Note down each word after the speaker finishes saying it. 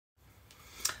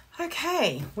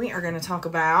Okay, we are going to talk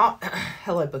about,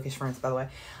 hello bookish friends by the way,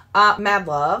 Mad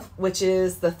Love, which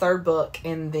is the third book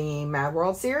in the Mad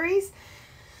World series.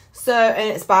 So,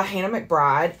 and it's by Hannah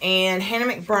McBride, and Hannah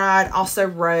McBride also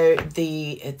wrote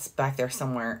it's back there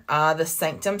somewhere, the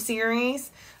Sanctum series,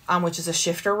 which is a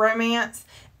shifter romance,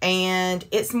 and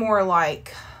it's more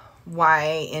like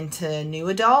YA into new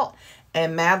adult,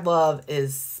 and Mad Love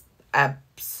is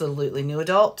absolutely new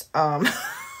adult.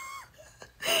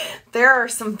 There are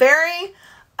some very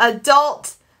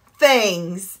adult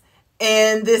things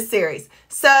in this series.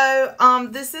 So,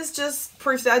 this is just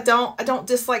proof that I don't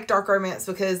dislike dark romance,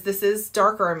 because this is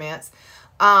dark romance.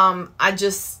 I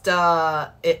just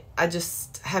have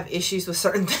issues with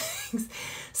certain things.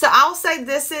 So I'll say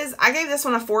I gave this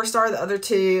one a 4-star. The other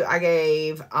two I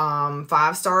gave 5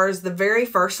 stars. The very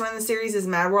first one in the series is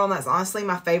Mad World, and that's honestly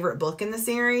my favorite book in the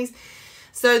series.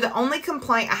 So the only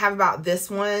complaint I have about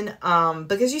this one,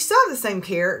 because you still have the same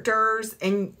characters,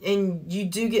 and you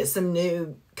do get some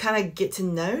new, kind of get to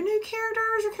know new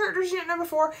characters or characters you didn't know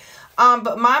before.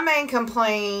 But my main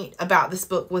complaint about this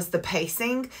book was the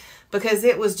pacing, because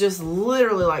it was just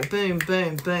literally like boom,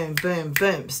 boom, boom, boom,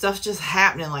 boom. Stuff's just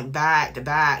happening like back to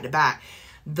back to back.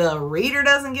 The reader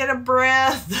doesn't get a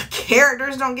breath. The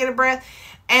characters don't get a breath.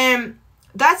 And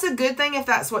that's a good thing if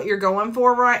that's what you're going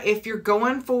for, right? If you're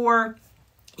going for,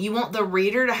 you want the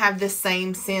reader to have the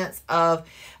same sense of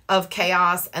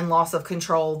chaos and loss of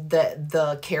control that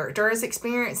the character is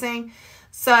experiencing.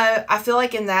 So I feel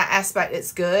like in that aspect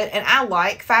it's good. And I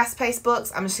like fast-paced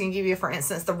books. I'm just going to give you, for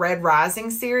instance, the Red Rising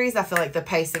series. I feel like the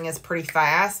pacing is pretty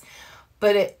fast,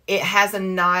 but it has a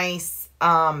nice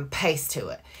pace to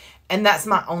it. And that's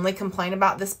my only complaint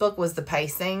about this book, was the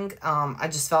pacing. I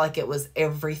just felt like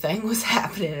everything was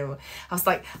happening. I was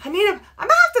like, I'm going to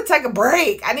have to take a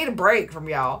break. I need a break from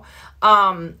y'all.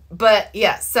 But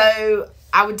yeah, so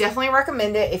I would definitely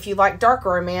recommend it if you like dark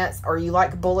romance or you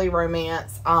like bully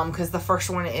romance. Because the first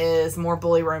one is more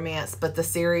bully romance, but the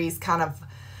series kind of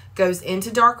goes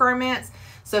into dark romance.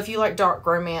 So if you like dark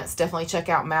romance, definitely check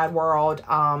out Mad World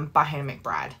by Hannah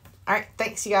McBride. All right,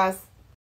 thanks you guys.